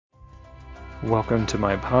Welcome to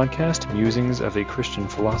my podcast, Musings of a Christian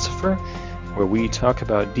Philosopher, where we talk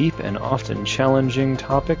about deep and often challenging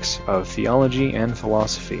topics of theology and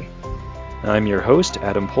philosophy. I'm your host,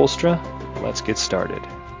 Adam Polstra. Let's get started.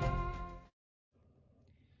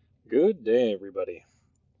 Good day, everybody.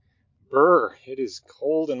 It is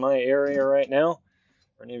cold in my area right now.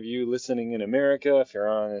 For any of you listening in America, if you're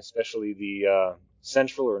on especially the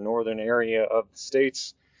central or northern area of the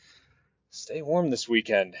States, stay warm this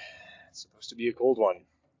weekend. It's supposed to be a cold one.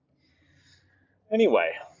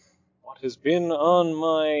 Anyway, what has been on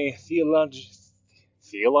my theology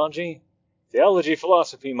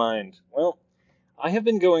philosophy mind? Well, I have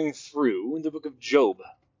been going through the book of Job.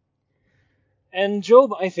 And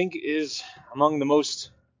Job, I think, is among the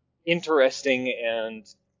most interesting and,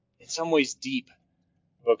 in some ways, deep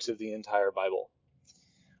books of the entire Bible.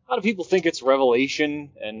 A lot of people think it's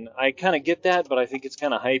Revelation, and I kind of get that, but I think it's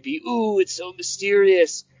kind of hypey. Ooh, it's so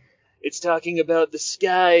mysterious. It's talking about the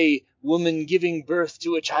sky woman giving birth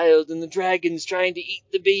to a child and the dragons trying to eat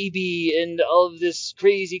the baby and all of this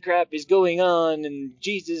crazy crap is going on and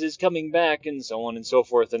Jesus is coming back and so on and so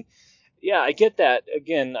forth. And yeah, I get that.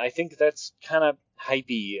 Again, I think that's kind of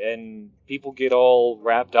hypey and people get all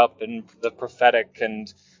wrapped up in the prophetic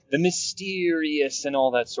and the mysterious and all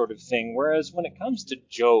that sort of thing. Whereas when it comes to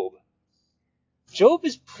Job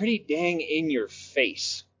is pretty dang in your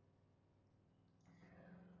face.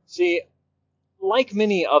 See, like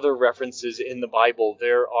many other references in the Bible,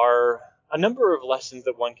 there are a number of lessons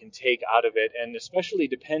that one can take out of it, and especially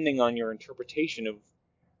depending on your interpretation of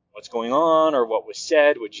what's going on or what was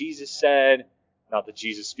said, what Jesus said. Not that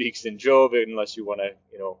Jesus speaks in Job, unless you want to,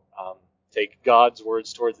 take God's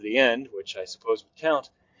words towards the end, which I suppose would count.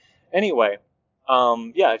 Anyway,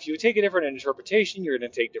 if you take a different interpretation, you're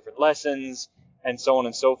going to take different lessons, and so on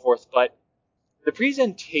and so forth. But the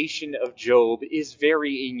presentation of Job is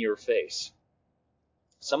very in your face.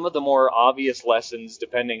 Some of the more obvious lessons,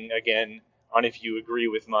 depending, again, on if you agree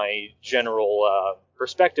with my general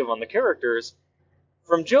perspective on the characters,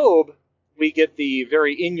 from Job, we get the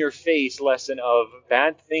very in-your-face lesson of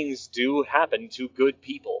bad things do happen to good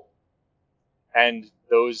people. And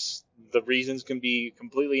the reasons can be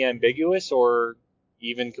completely ambiguous or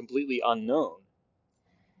even completely unknown.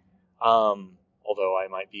 Although I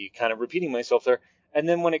might be kind of repeating myself there. And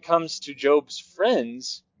then when it comes to Job's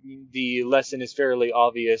friends, the lesson is fairly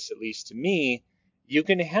obvious, at least to me. You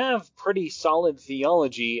can have pretty solid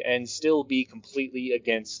theology and still be completely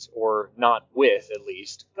against, or not with, at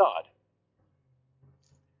least, God.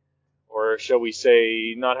 Or shall we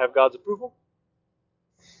say, not have God's approval?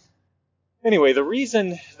 Anyway, the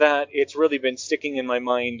reason that it's really been sticking in my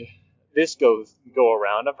mind this go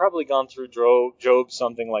around, I've probably gone through Job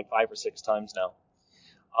something like 5 or 6 times now.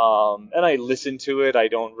 And I listen to it. I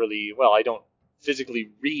don't physically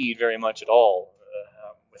read very much at all.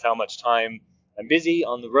 With how much time I'm busy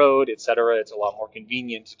on the road, etc., it's a lot more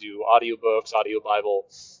convenient to do audiobooks, audio Bible,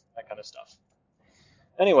 that kind of stuff.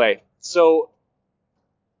 Anyway, so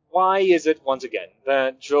why is it, once again,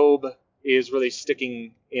 that Job is really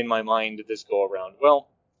sticking in my mind this go around? Well,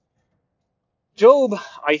 Job,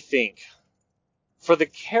 I think, for the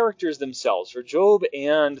characters themselves, for Job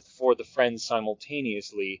and for the friends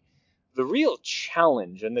simultaneously, the real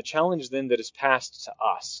challenge, and the challenge then that is passed to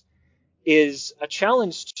us, is a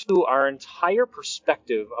challenge to our entire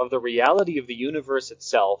perspective of the reality of the universe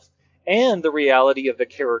itself and the reality of the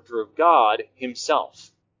character of God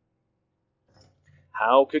himself.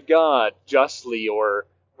 How could God justly or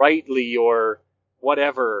rightly or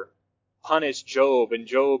whatever punish Job, and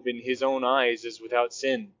Job in his own eyes is without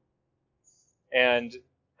sin? And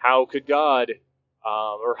how could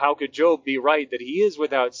how could Job be right that he is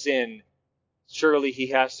without sin? Surely he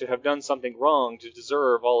has to have done something wrong to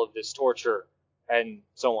deserve all of this torture, and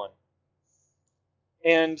so on.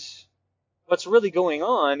 And what's really going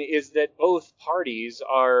on is that both parties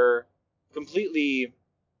are completely,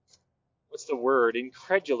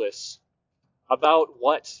 incredulous about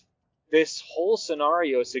what this whole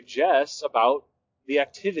scenario suggests about the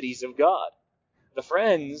activities of God. The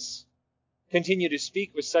friends continue to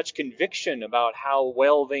speak with such conviction about how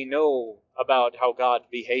well they know about how God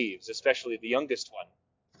behaves, especially the youngest one.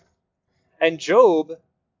 And Job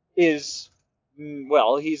is,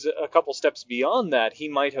 he's a couple steps beyond that. He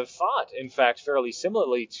might have thought, in fact, fairly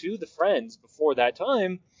similarly to the friends before that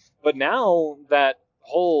time, but now that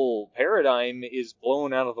whole paradigm is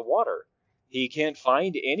blown out of the water. He can't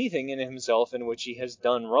find anything in himself in which he has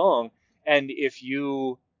done wrong. And if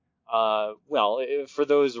you for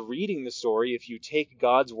those reading the story, if you take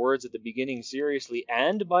God's words at the beginning seriously,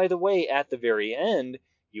 and by the way, at the very end,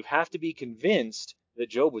 you have to be convinced that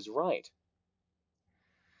Job was right.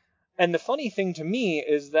 And the funny thing to me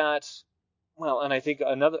is that, well, and I think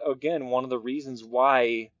one of the reasons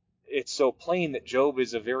why it's so plain that Job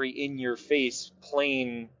is a very in-your-face,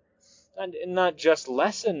 plain, and not just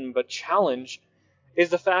lesson, but challenge, is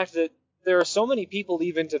the fact that there are so many people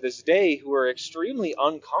even to this day who are extremely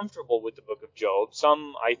uncomfortable with the book of Job.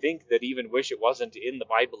 Some, I think, that even wish it wasn't in the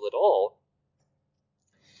Bible at all.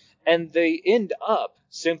 And they end up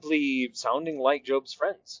simply sounding like Job's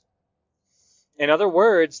friends. In other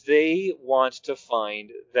words, they want to find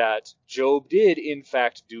that Job did, in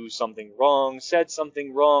fact, do something wrong, said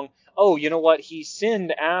something wrong. Oh, you know what? He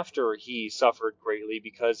sinned after he suffered greatly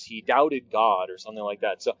because he doubted God or something like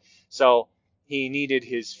that. So he needed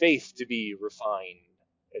his faith to be refined,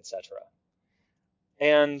 etc.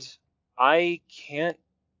 And I can't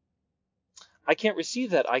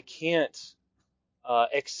receive that. I can't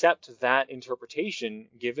accept that interpretation,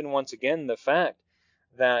 given once again the fact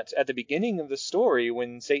that at the beginning of the story,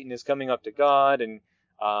 when Satan is coming up to God and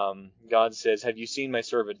God says, "Have you seen my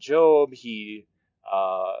servant Job?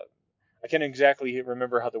 I can't exactly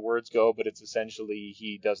remember how the words go, but it's essentially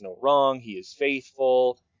he does no wrong. He is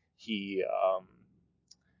faithful. He,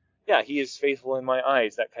 he is faithful in my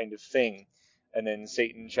eyes," that kind of thing. And then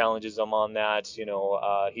Satan challenges him on that.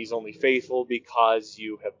 He's only faithful because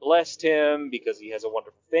you have blessed him, because he has a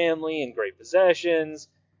wonderful family and great possessions.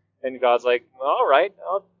 And God's like, all right,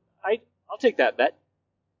 I'll take that bet.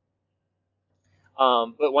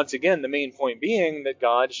 But once again, the main point being that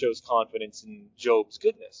God shows confidence in Job's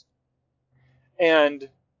goodness. And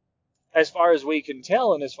as far as we can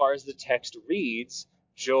tell, and as far as the text reads,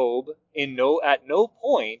 Job at no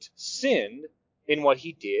point sinned in what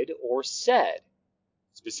he did or said.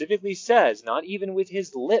 Specifically says, not even with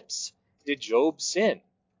his lips did Job sin.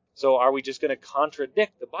 So are we just going to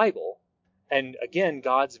contradict the Bible? And again,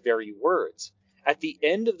 God's very words. At the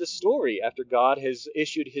end of the story, after God has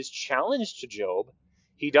issued his challenge to Job,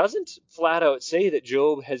 he doesn't flat out say that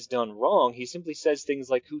Job has done wrong. He simply says things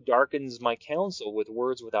like, "Who darkens my counsel with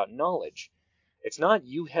words without knowledge?" It's not,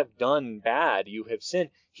 "You have done bad, you have sinned."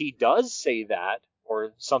 He does say that,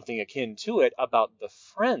 or something akin to it, about the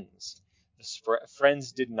friends. The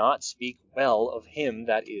friends did not speak well of him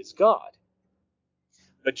that is God.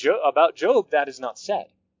 But about Job, that is not said.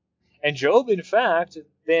 And Job, in fact,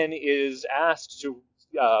 then is asked to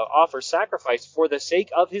offer sacrifice for the sake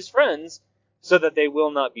of his friends, so that they will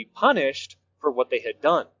not be punished for what they had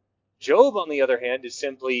done. Job, on the other hand, is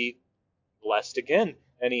simply blessed again,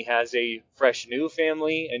 and he has a fresh new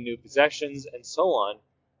family and new possessions and so on,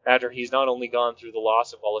 after he's not only gone through the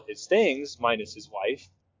loss of all of his things, minus his wife,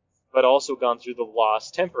 but also gone through the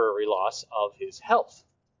temporary loss of his health.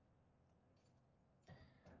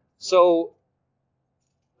 So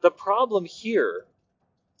the problem here,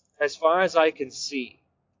 as far as I can see,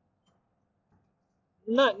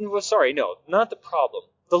 not the problem,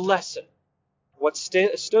 the lesson, what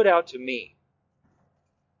stood out to me,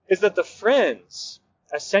 is that the friends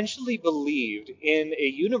essentially believed in a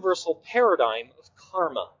universal paradigm of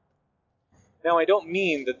karma. Now, I don't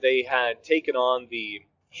mean that they had taken on the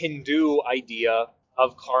Hindu idea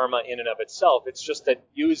of karma in and of itself. It's just that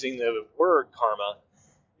using the word karma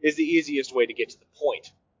is the easiest way to get to the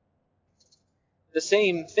point. The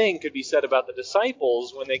same thing could be said about the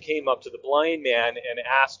disciples when they came up to the blind man and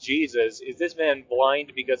asked Jesus, "Is this man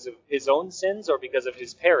blind because of his own sins or because of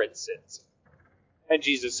his parents' sins?" And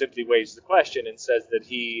Jesus simply waives the question and says that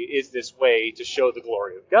he is this way to show the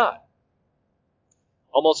glory of God.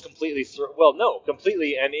 Almost completely,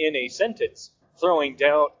 completely and in a sentence, throwing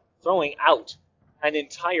out an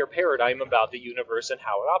entire paradigm about the universe and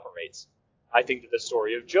how it operates. I think that the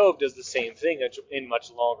story of Job does the same thing in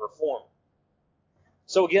much longer form.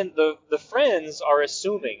 So again, the friends are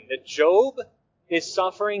assuming that Job is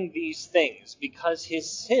suffering these things because his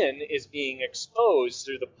sin is being exposed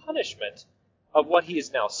through the punishment of what he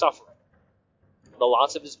is now suffering. The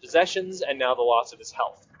loss of his possessions and now the loss of his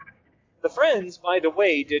health. The friends, by the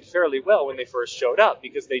way, did fairly well when they first showed up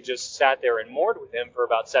because they just sat there and mourned with him for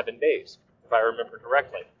about 7 days, if I remember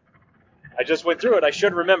correctly. I just went through it. I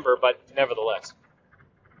should remember, but nevertheless.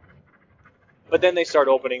 But then they start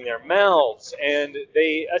opening their mouths, and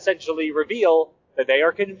they essentially reveal that they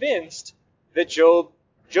are convinced that Job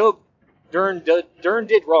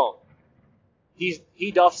did wrong.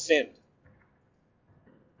 He doth sinned.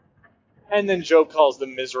 And then Job calls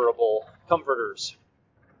them miserable comforters.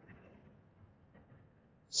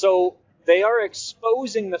 So they are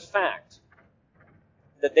exposing the fact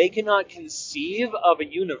that they cannot conceive of a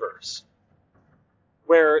universe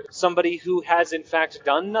where somebody who has in fact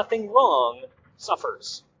done nothing wrong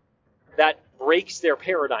suffers. That breaks their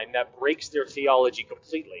paradigm, that breaks their theology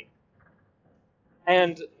completely.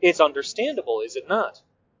 And it's understandable, is it not?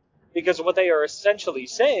 Because what they are essentially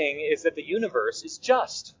saying is that the universe is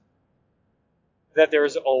just. That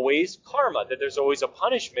there's always karma, that there's always a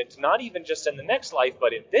punishment, not even just in the next life,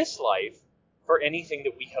 but in this life, for anything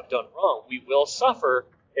that we have done wrong. We will suffer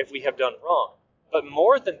if we have done wrong. But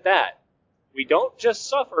more than that, we don't just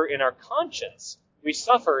suffer in our conscience, we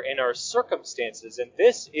suffer in our circumstances. And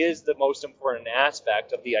this is the most important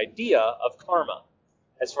aspect of the idea of karma,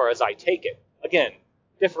 as far as I take it. Again,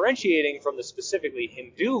 differentiating from the specifically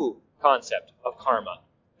Hindu concept of karma.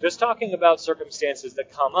 Just talking about circumstances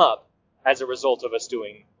that come up as a result of us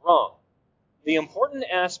doing wrong. The important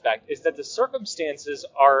aspect is that the circumstances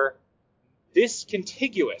are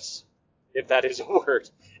discontiguous, if that is a word.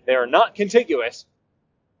 They are not contiguous.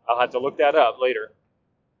 I'll have to look that up later.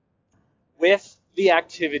 With the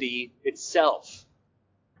activity itself.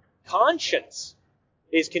 Conscience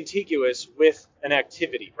is contiguous with an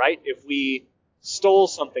activity, right? If we stole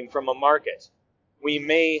something from a market, we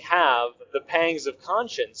may have the pangs of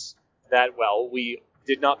conscience that, well, we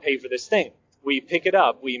did not pay for this thing. We pick it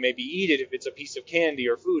up, we maybe eat it if it's a piece of candy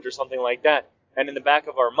or food or something like that, and in the back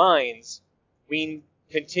of our minds, we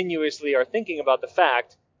continuously are thinking about the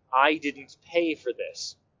fact, I didn't pay for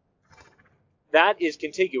this. That is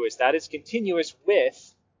contiguous. That is continuous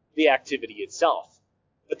with the activity itself.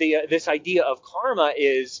 But this idea of karma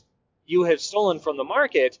is you have stolen from the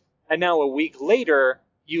market, and now a week later,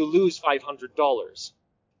 you lose $500.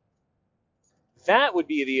 That would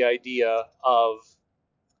be the idea of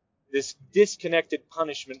this disconnected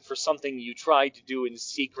punishment for something you tried to do in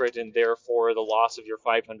secret, and therefore the loss of your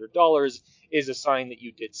 $500 is a sign that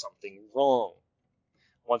you did something wrong.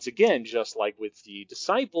 Once again, just like with the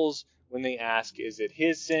disciples, when they ask, is it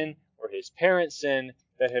his sin or his parents' sin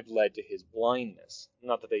that have led to his blindness?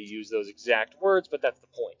 Not that they use those exact words, but that's the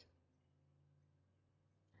point.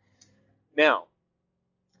 Now,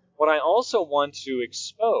 what I also want to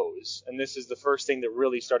expose, and this is the first thing that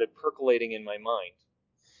really started percolating in my mind,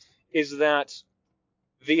 is that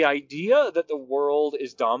the idea that the world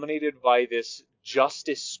is dominated by this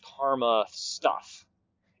justice karma stuff,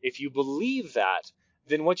 if you believe that,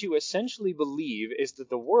 then what you essentially believe is that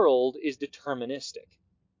the world is deterministic.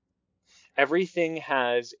 Everything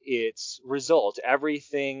has its result.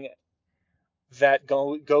 Everything that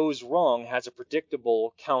goes wrong has a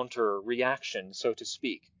predictable counter reaction, so to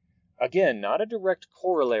speak. Again, not a direct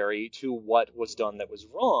corollary to what was done that was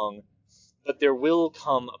wrong, but there will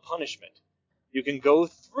come a punishment. You can go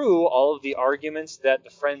through all of the arguments that the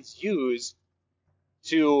friends use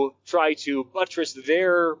to try to buttress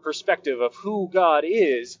their perspective of who God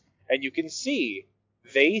is, and you can see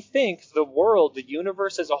they think the world, the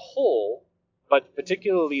universe as a whole, but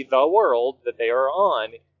particularly the world that they are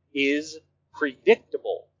on, is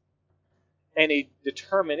predictable. And a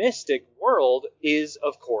deterministic world is,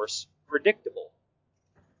 of course, predictable.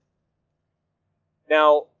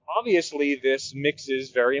 Now, obviously, this mixes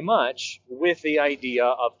very much with the idea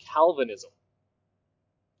of Calvinism.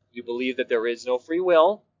 You believe that there is no free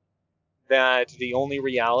will, that the only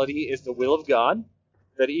reality is the will of God,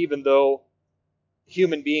 that even though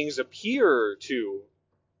human beings appear to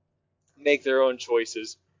make their own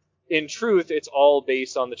choices, in truth, it's all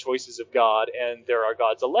based on the choices of God, and there are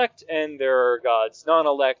God's elect, and there are God's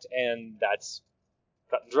non-elect, and that's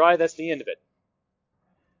cut and dry, that's the end of it.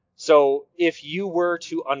 So if you were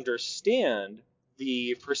to understand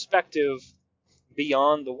the perspective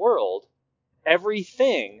beyond the world,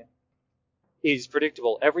 everything is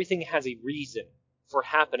predictable. Everything has a reason for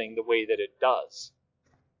happening the way that it does.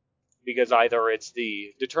 Because either it's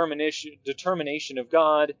the determination of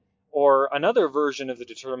God, or another version of the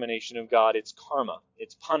determination of God, it's karma,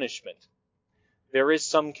 it's punishment. There is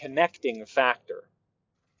some connecting factor.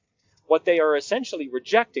 What they are essentially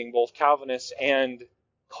rejecting, both Calvinists and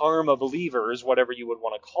karma believers, whatever you would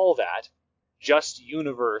want to call that, just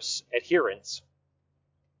universe adherents,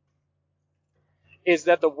 is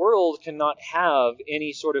that the world cannot have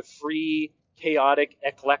any sort of free, chaotic,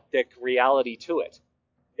 eclectic reality to it.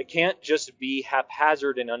 It can't just be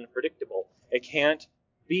haphazard and unpredictable. It can't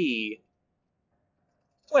be,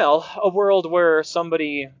 well, a world where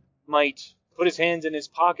somebody might put his hands in his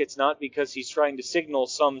pockets not because he's trying to signal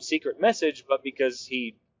some secret message, but because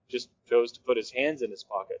he just chose to put his hands in his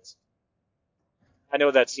pockets. I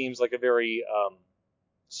know that seems like a very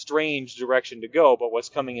strange direction to go, but what's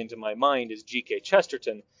coming into my mind is G.K.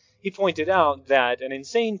 Chesterton. He pointed out that an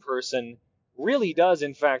insane person really does,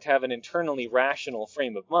 in fact, have an internally rational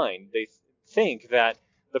frame of mind. They think that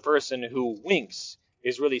the person who winks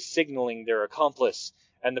is really signaling their accomplice,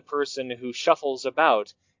 and the person who shuffles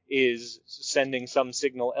about is sending some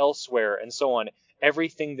signal elsewhere, and so on.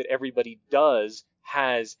 Everything that everybody does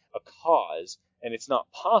has a cause, and it's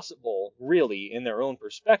not possible, really, in their own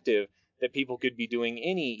perspective, that people could be doing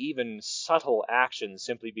any even subtle action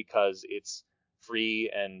simply because it's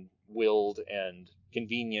free and willed and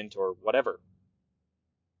convenient or whatever.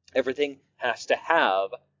 Everything has to have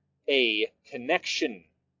a connection,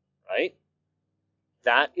 right?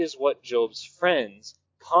 That is what Job's friends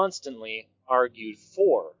constantly argued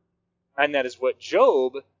for. And that is what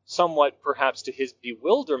Job, somewhat perhaps to his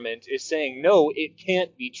bewilderment, is saying, no, it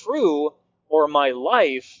can't be true, or my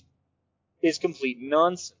life is complete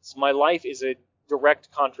nonsense. My life is a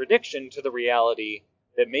direct contradiction to the reality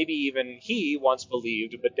that maybe even he once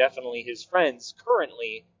believed, but definitely his friends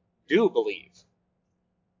currently do believe.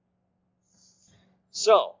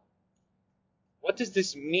 So, what does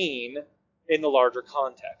this mean in the larger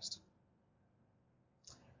context?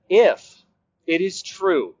 If it is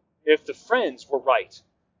true, if the friends were right,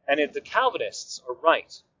 and if the Calvinists are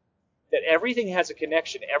right, that everything has a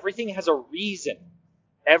connection, everything has a reason,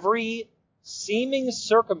 every seeming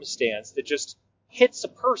circumstance that just hits a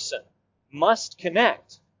person must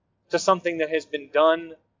connect to something that has been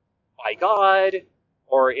done by God,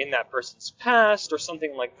 or in that person's past, or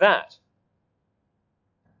something like that,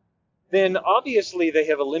 then obviously they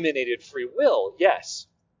have eliminated free will, yes.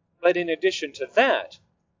 But in addition to that,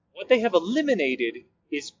 what they have eliminated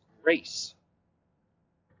is grace.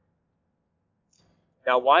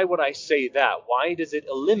 Now, why would I say that? Why does it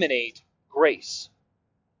eliminate grace?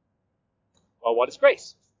 Well, what is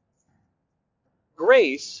grace?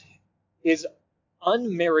 Grace is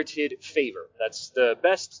unmerited favor. That's the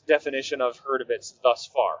best definition I've heard of it thus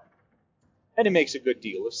far. And it makes a good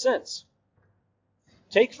deal of sense.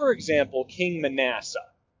 Take, for example, King Manasseh.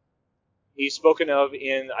 He's spoken of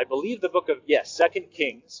in, I believe, the book of, 2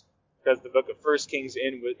 Kings, because the book of 1 Kings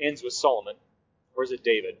ends with Solomon. Or is it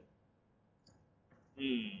David?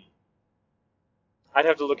 I'd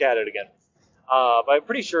have to look at it again. But I'm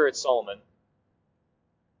pretty sure it's Solomon.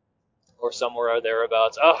 Or somewhere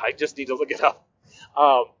thereabouts. I just need to look it up.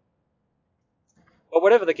 But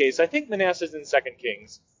whatever the case, I think Manasseh's in 2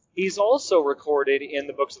 Kings. He's also recorded in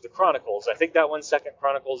the books of the Chronicles. I think that one's 2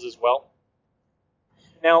 Chronicles as well.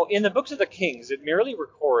 Now, in the books of the Kings, it merely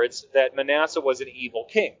records that Manasseh was an evil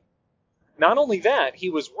king. Not only that, he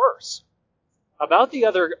was worse. About the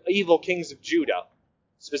other evil kings of Judah,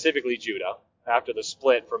 specifically Judah, after the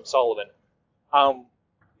split from Solomon,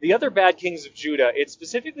 the other bad kings of Judah, it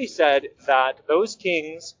specifically said that those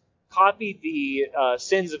kings copied the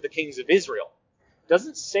sins of the kings of Israel. It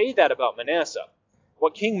doesn't say that about Manasseh.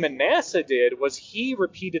 What King Manasseh did was he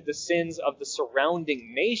repeated the sins of the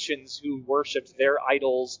surrounding nations who worshipped their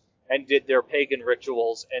idols and did their pagan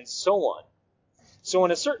rituals and so on. So in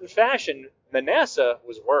a certain fashion, Manasseh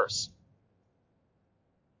was worse,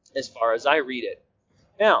 as far as I read it.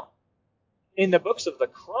 Now, in the books of the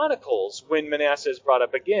Chronicles, when Manasseh is brought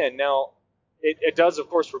up again, now, it does, of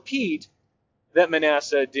course, repeat that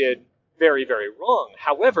Manasseh did very, very wrong.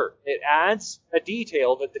 However, it adds a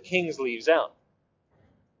detail that the Kings leaves out.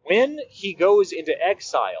 When he goes into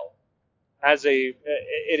exile,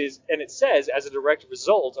 it says as a direct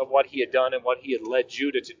result of what he had done and what he had led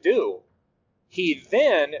Judah to do, he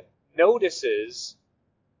then notices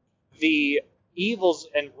the evils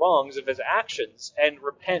and wrongs of his actions and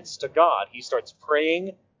repents to God. He starts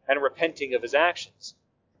praying and repenting of his actions.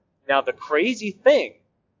 Now, the crazy thing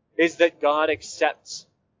is that God accepts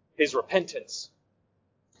his repentance.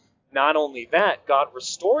 Not only that, God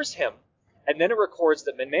restores him, and then it records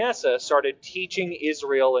that Manasseh started teaching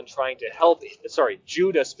Israel and trying to help,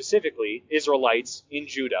 Judah specifically, Israelites in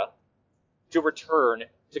Judah, to return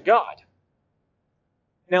to God.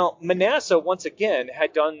 Now, Manasseh, once again,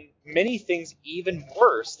 had done many things even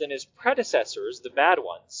worse than his predecessors, the bad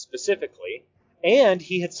ones specifically, and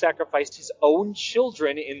he had sacrificed his own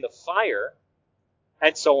children in the fire,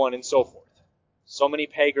 and so on and so forth. So many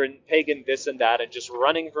pagan this and that, and just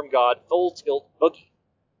running from God, full tilt boogie.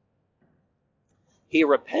 He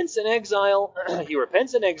repents in exile,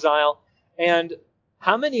 and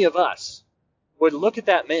how many of us would look at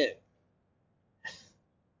that man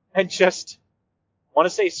and just want to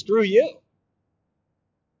say, screw you?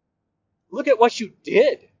 Look at what you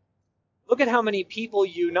did. Look at how many people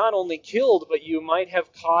you not only killed, but you might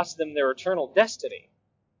have cost them their eternal destiny.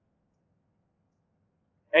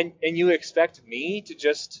 And you expect me to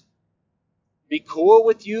just be cool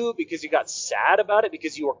with you because you got sad about it,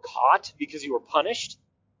 because you were caught, because you were punished?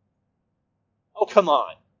 Oh, come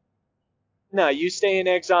on. No, you stay in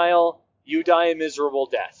exile, you die a miserable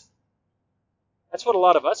death. That's what a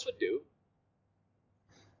lot of us would do.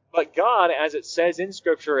 But God, as it says in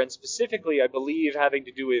Scripture, and specifically, I believe, having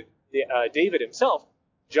to do with David himself,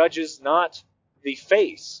 judges not the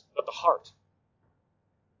face, but the heart.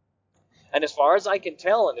 And as far as I can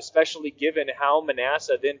tell, and especially given how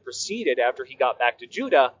Manasseh then proceeded after he got back to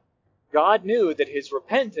Judah, God knew that his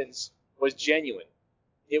repentance was genuine.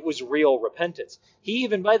 It was real repentance. He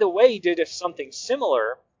even, by the way, did something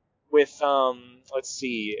similar with,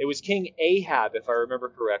 it was King Ahab, if I remember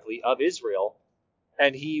correctly, of Israel,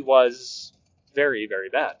 and he was very, very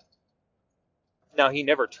bad. Now, he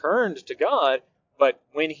never turned to God, but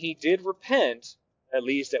when he did repent, at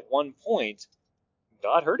least at one point,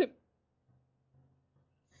 God heard him.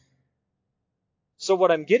 So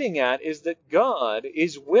what I'm getting at is that God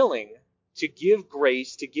is willing to give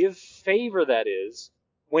grace, to give favor, that is,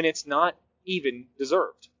 when it's not even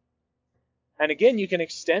deserved. And again, you can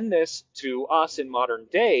extend this to us in modern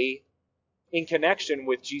day in connection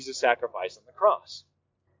with Jesus' sacrifice on the cross.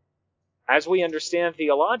 As we understand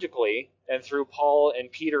theologically, and through Paul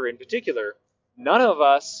and Peter in particular, none of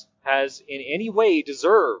us has in any way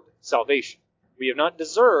deserved salvation. We have not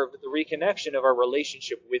deserved the reconnection of our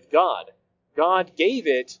relationship with God. God gave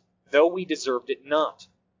it, though we deserved it not.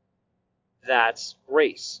 That's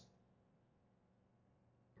grace.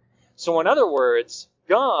 So in other words,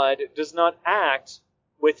 God does not act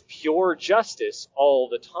with pure justice all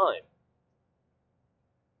the time.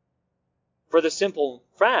 For the simple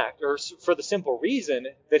fact, or for the simple reason,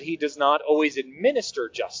 that he does not always administer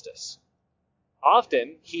justice.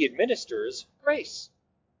 Often, he administers grace.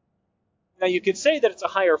 Now, you could say that it's a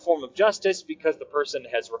higher form of justice because the person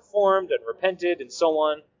has reformed and repented and so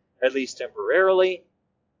on, at least temporarily.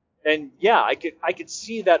 And yeah, I could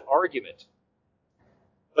see that argument.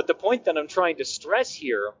 But the point that I'm trying to stress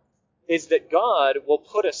here is that God will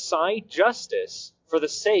put aside justice for the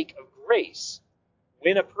sake of grace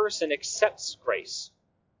when a person accepts grace.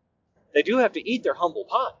 They do have to eat their humble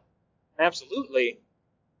pie, absolutely,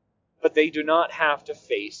 but they do not have to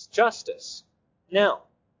face justice. Now,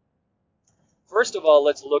 first of all,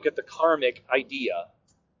 let's look at the karmic idea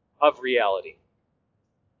of reality.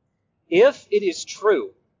 If it is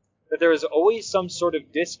true that there is always some sort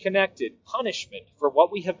of disconnected punishment for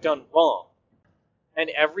what we have done wrong, and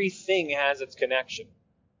everything has its connection.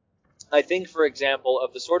 I think, for example,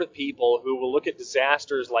 of the sort of people who will look at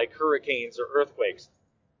disasters like hurricanes or earthquakes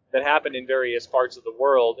that happen in various parts of the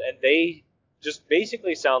world, and they just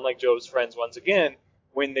basically sound like Job's friends once again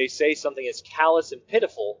when they say something as callous and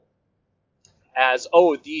pitiful as,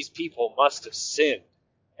 oh, these people must have sinned,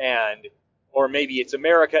 or maybe it's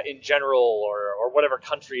America in general, or whatever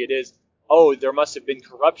country it is. Oh, there must have been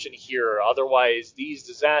corruption here, otherwise these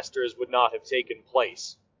disasters would not have taken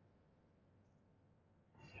place.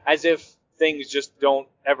 As if things just don't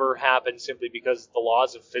ever happen simply because the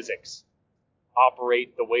laws of physics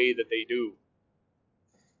operate the way that they do.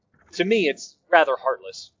 To me, it's rather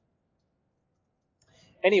heartless.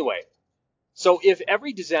 Anyway, so if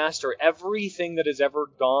every disaster, everything that has ever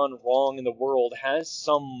gone wrong in the world has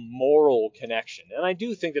some moral connection, and I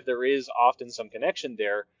do think that there is often some connection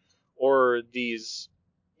there, or these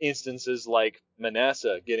instances like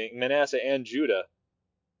Manasseh and Judah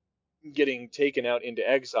getting taken out into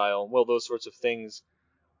exile, well, those sorts of things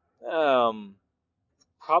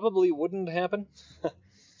probably wouldn't happen.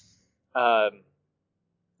 What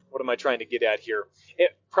am I trying to get at here?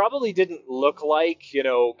 It probably didn't look like,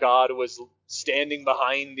 God was standing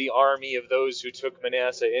behind the army of those who took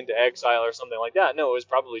Manasseh into exile or something like that. No, it was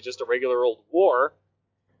probably just a regular old war.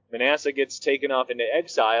 Manasseh gets taken off into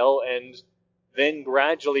exile and then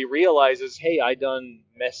gradually realizes, hey, I done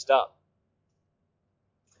messed up.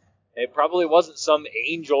 It probably wasn't some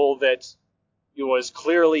angel that was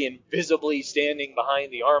clearly and visibly standing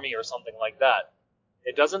behind the army or something like that.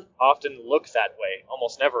 It doesn't often look that way,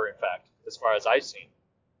 almost never, in fact, as far as I've seen.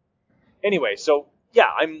 Anyway, so yeah,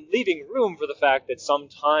 I'm leaving room for the fact that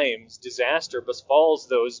sometimes disaster befalls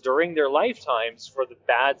those during their lifetimes for the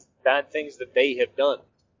bad things that they have done.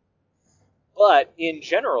 But in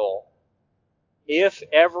general, if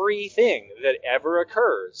everything that ever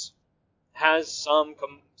occurs has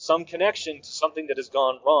some connection to something that has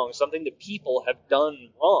gone wrong, something that people have done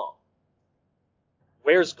wrong,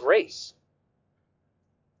 where's grace?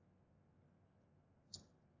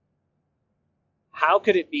 How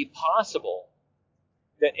could it be possible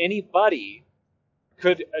that anybody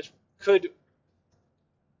could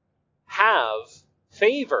have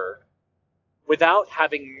favor without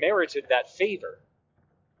having merited that favor?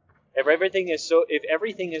 If everything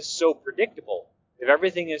is so predictable, if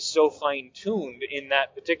everything is so fine-tuned in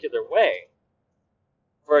that particular way.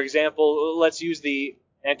 For example, let's use the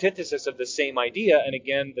antithesis of the same idea, and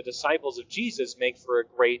again, the disciples of Jesus make for a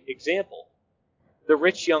great example. The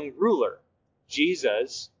rich young ruler.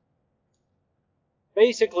 Jesus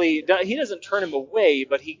basically, he doesn't turn him away,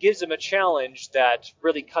 but he gives him a challenge that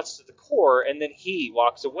really cuts to the core, and then he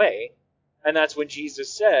walks away. And that's when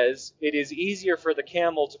Jesus says, it is easier for the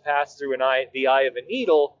camel to pass through the eye of a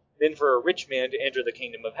needle than for a rich man to enter the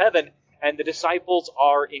kingdom of heaven. And the disciples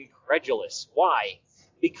are incredulous. Why?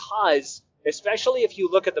 Because, especially if you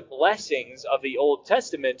look at the blessings of the Old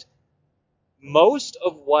Testament, most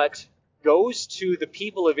of what goes to the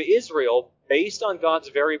people of Israel, based on God's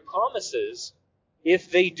very promises,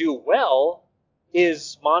 if they do well,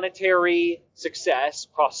 is monetary success,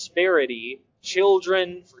 prosperity,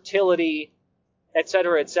 children, fertility,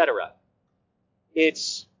 etc., etc.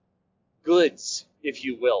 It's goods, if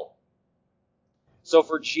you will. So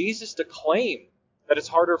for Jesus to claim that it's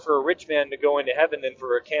harder for a rich man to go into heaven than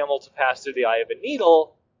for a camel to pass through the eye of a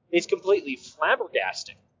needle is completely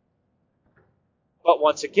flabbergasting. But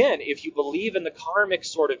once again, if you believe in the karmic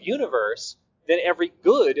sort of universe, then every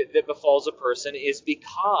good that befalls a person is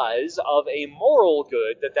because of a moral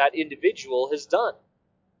good that that individual has done.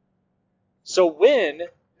 So when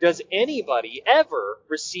does anybody ever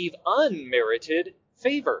receive unmerited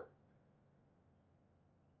favor?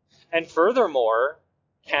 And furthermore,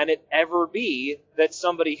 can it ever be that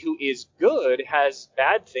somebody who is good has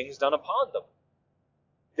bad things done upon them?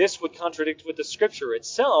 This would contradict with the scripture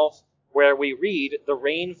itself, where we read, the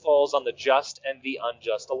rain falls on the just and the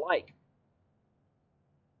unjust alike.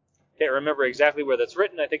 Can't remember exactly where that's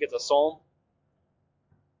written. I think it's a psalm.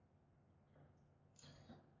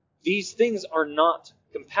 These things are not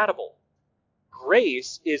compatible.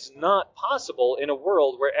 Grace is not possible in a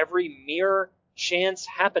world where every mere chance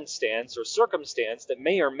happenstance or circumstance that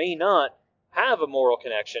may or may not have a moral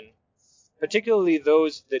connection, particularly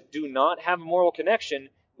those that do not have a moral connection,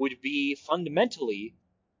 would be fundamentally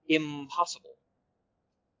impossible.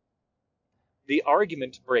 The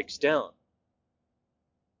argument breaks down.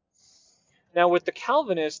 Now, with the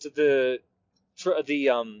Calvinist, the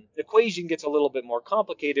equation gets a little bit more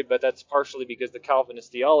complicated, but that's partially because the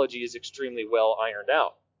Calvinist theology is extremely well ironed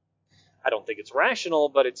out. I don't think it's rational,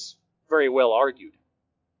 but it's very well argued.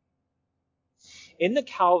 In the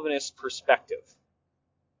Calvinist perspective,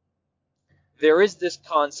 there is this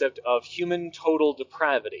concept of human total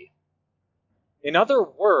depravity. In other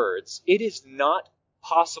words, it is not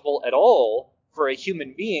possible at all for a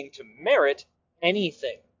human being to merit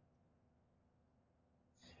anything.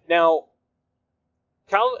 Now,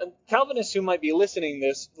 Calvinists who might be listening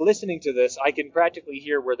to this, I can practically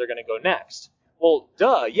hear where they're going to go next. Well,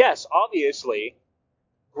 yes, obviously,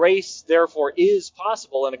 grace therefore is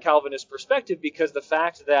possible in a Calvinist perspective, because the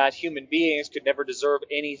fact that human beings could never deserve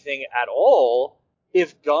anything at all,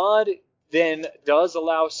 if God then does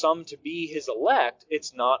allow some to be his elect,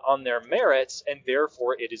 it's not on their merits, and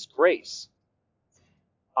therefore it is grace.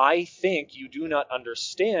 I think you do not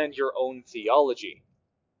understand your own theology.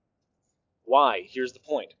 Why? Here's the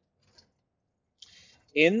point.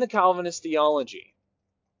 In the Calvinist theology,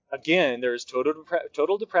 again, there is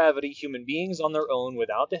total depravity. Human beings on their own,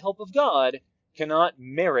 without the help of God, cannot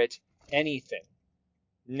merit anything.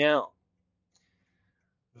 Now,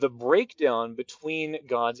 the breakdown between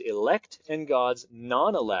God's elect and God's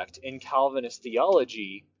non-elect in Calvinist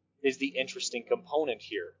theology is the interesting component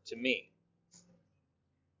here to me.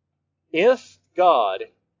 If God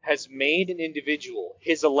has made an individual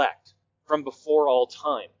his elect from before all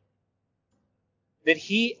time, then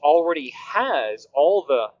he already has all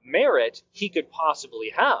the merit he could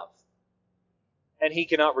possibly have. And he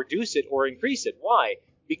cannot reduce it or increase it. Why?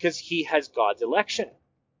 Because he has God's election.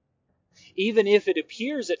 Even if it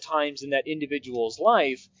appears at times in that individual's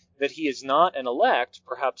life that he is not an elect,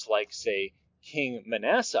 perhaps like, say, King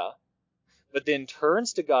Manasseh, but then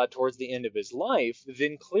turns to God towards the end of his life,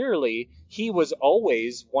 then clearly he was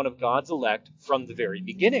always one of God's elect from the very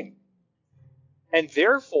beginning. And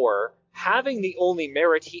therefore, having the only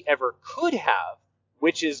merit he ever could have,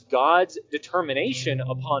 which is God's determination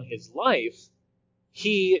upon his life,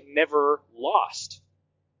 he never lost.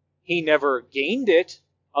 He never gained it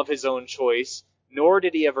of his own choice, nor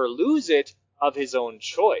did he ever lose it of his own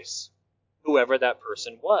choice, whoever that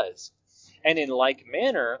person was. And in like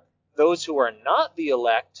manner, those who are not the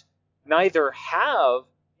elect neither have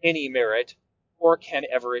any merit or can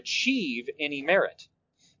ever achieve any merit,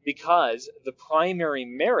 because the primary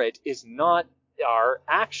merit is not our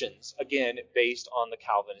actions, again, based on the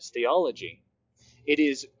Calvinist theology. It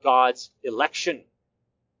is God's election.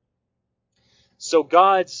 So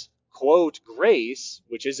God's, quote, grace,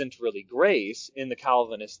 which isn't really grace in the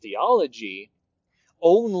Calvinist theology,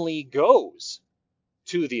 only goes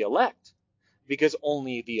to the elect, because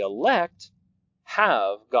only the elect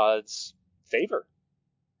have God's favor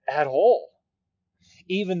at all.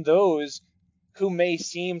 Even those who may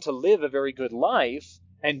seem to live a very good life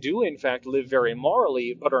and do in fact live very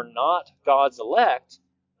morally, but are not God's elect,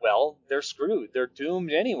 well, they're screwed. They're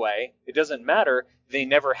doomed anyway. It doesn't matter. They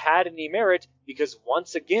never had any merit because,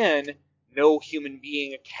 once again, no human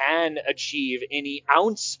being can achieve any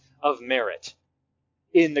ounce of merit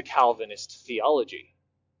in the Calvinist theology.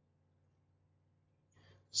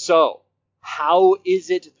 So, how is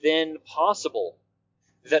it then possible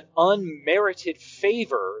that unmerited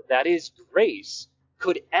favor, that is grace,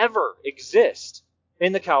 could ever exist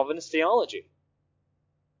in the Calvinist theology?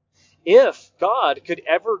 If God could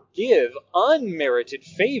ever give unmerited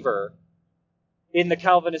favor in the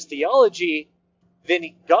Calvinist theology, then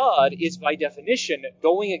God is by definition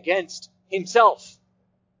going against himself.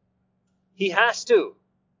 He has to.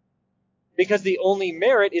 Because the only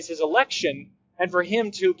merit is his election, and for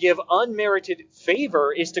him to give unmerited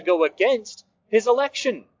favor is to go against his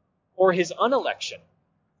election or his unelection.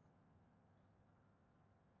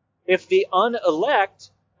 If the unelect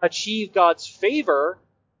achieve God's favor,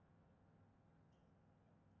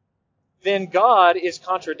 then God is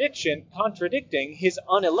contradicting his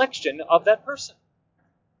unelection of that person.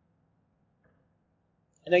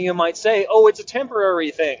 And then you might say, oh, it's a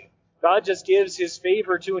temporary thing. God just gives his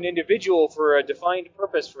favor to an individual for a defined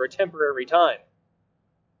purpose for a temporary time.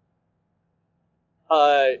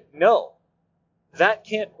 No, that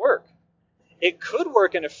can't work. It could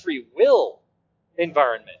work in a free will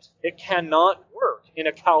environment. It cannot work in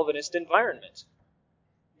a Calvinist environment.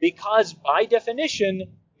 Because by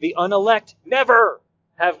definition, the unelect never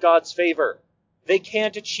have God's favor. They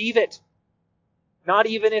can't achieve it. Not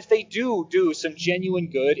even if they do some genuine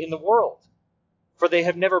good in the world. For they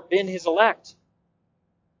have never been his elect.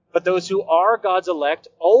 But those who are God's elect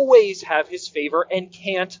always have his favor and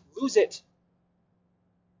can't lose it.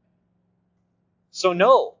 So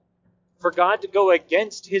no, for God to go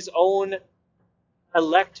against his own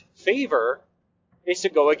elect favor is to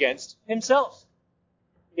go against himself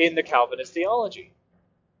in the Calvinist theology.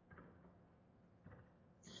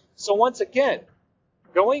 So once again,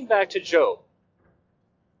 going back to Job,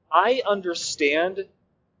 I understand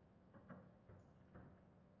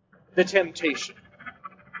the temptation.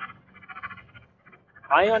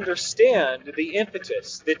 I understand the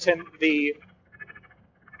impetus, the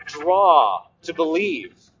draw to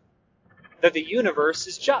believe that the universe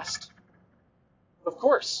is just. Of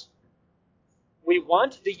course. We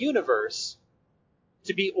want the universe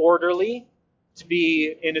to be orderly, to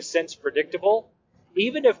be, in a sense, predictable.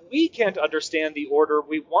 Even if we can't understand the order,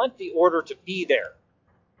 we want the order to be there.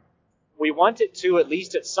 We want it to, at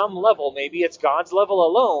least at some level, maybe it's God's level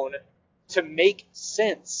alone, to make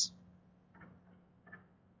sense.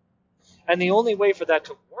 And the only way for that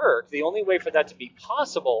to work, the only way for that to be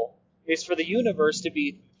possible, is for the universe to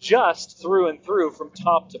be just through and through from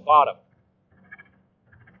top to bottom.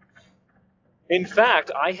 In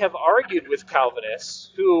fact, I have argued with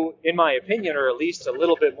Calvinists who, in my opinion, are at least a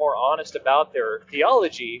little bit more honest about their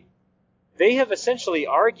theology. They have essentially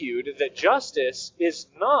argued that justice is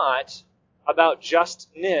not about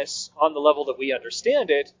justness on the level that we understand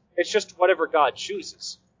it. It's just whatever God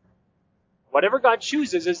chooses. Whatever God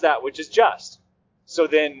chooses is that which is just. So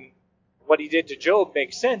then what he did to Job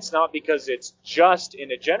makes sense, not because it's just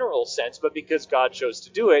in a general sense, but because God chose to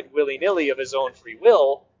do it willy-nilly of his own free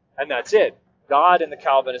will, and that's it. God in the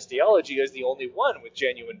Calvinist theology is the only one with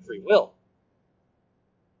genuine free will.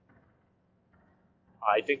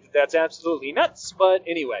 I think that that's absolutely nuts, but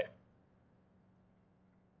anyway.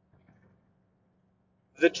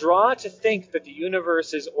 The draw to think that the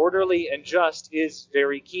universe is orderly and just is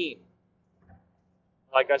very keen.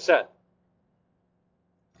 Like I said.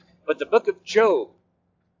 But the book of Job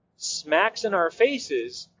smacks in our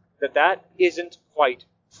faces that that isn't quite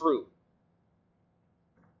true.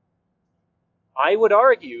 I would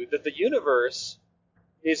argue that the universe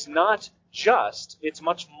is not just, it's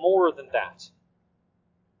much more than that.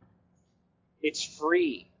 It's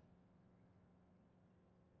free.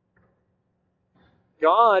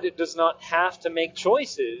 God does not have to make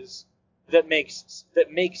choices that make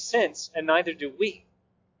sense, and neither do we.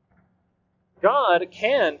 God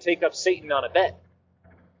can take up Satan on a bet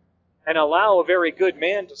and allow a very good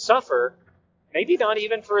man to suffer, maybe not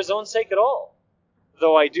even for his own sake at all.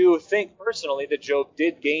 Though I do think personally that Job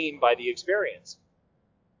did gain by the experience.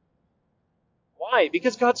 Why?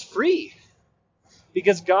 Because God's free.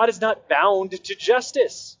 Because God is not bound to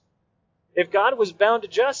justice. If God was bound to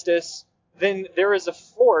justice, then there is a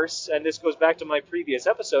force, and this goes back to my previous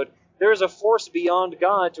episode, there is a force beyond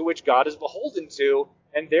God to which God is beholden to,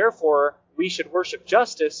 and therefore we should worship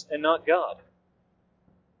justice and not God.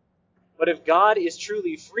 But if God is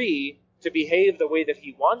truly free to behave the way that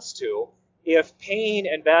he wants to, if pain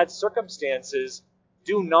and bad circumstances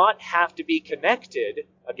do not have to be connected,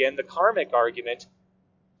 again, the karmic argument,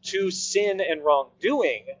 to sin and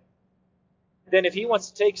wrongdoing, then if he wants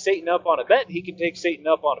to take Satan up on a bet, he can take Satan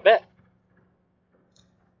up on a bet.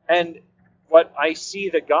 And what I see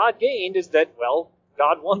that God gained is that, well,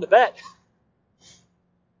 God won the bet.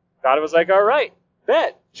 God was like, all right,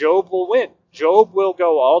 bet. Job will win. Job will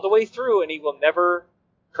go all the way through, and he will never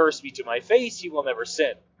curse me to my face. He will never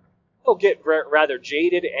sin. He'll get rather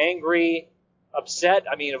jaded, angry, upset.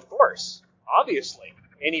 I mean, of course, obviously,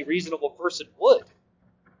 any reasonable person would.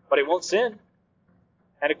 But he won't sin.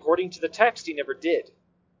 And according to the text, he never did.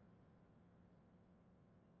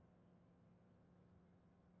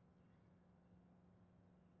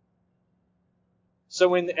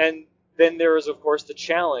 So, and then there is, of course, the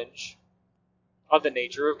challenge of the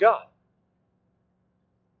nature of God.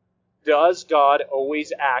 Does God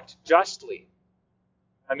always act justly?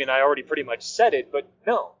 I mean, I already pretty much said it, but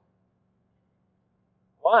no.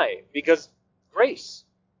 Why? Because grace.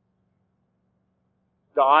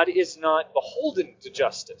 God is not beholden to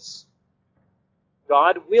justice.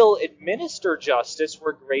 God will administer justice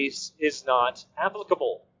where grace is not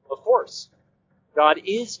applicable, of course. God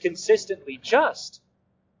is consistently just.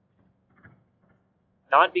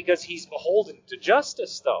 Not because he's beholden to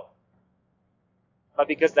justice, though, but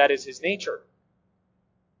because that is his nature.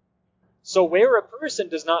 So where a person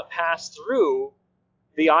does not pass through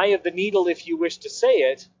the eye of the needle, if you wish to say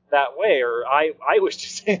it that way, or I wish to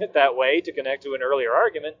say it that way to connect to an earlier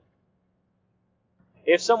argument,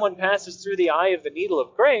 if someone passes through the eye of the needle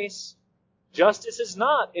of grace, justice is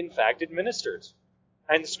not, in fact, administered.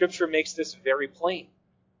 And Scripture makes this very plain.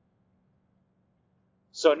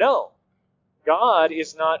 So no, God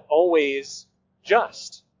is not always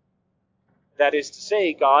just. That is to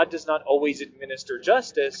say, God does not always administer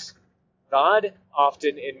justice. God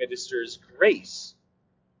often administers grace.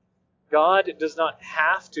 God does not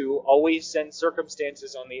have to always send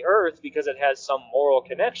circumstances on the earth because it has some moral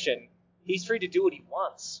connection. He's free to do what he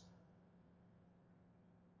wants.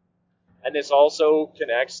 And this also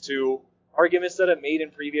connects to arguments that I've made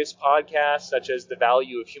in previous podcasts, such as the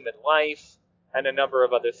value of human life and a number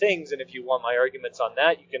of other things. And if you want my arguments on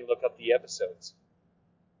that, you can look up the episodes.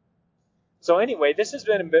 So anyway, this has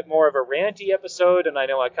been a bit more of a ranty episode, and I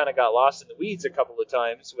know I kind of got lost in the weeds a couple of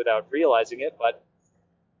times without realizing it, but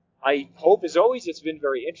I hope, as always, it's been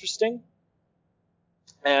very interesting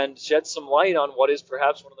and shed some light on what is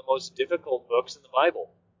perhaps one of the most difficult books in the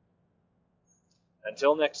Bible.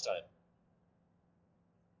 Until next time.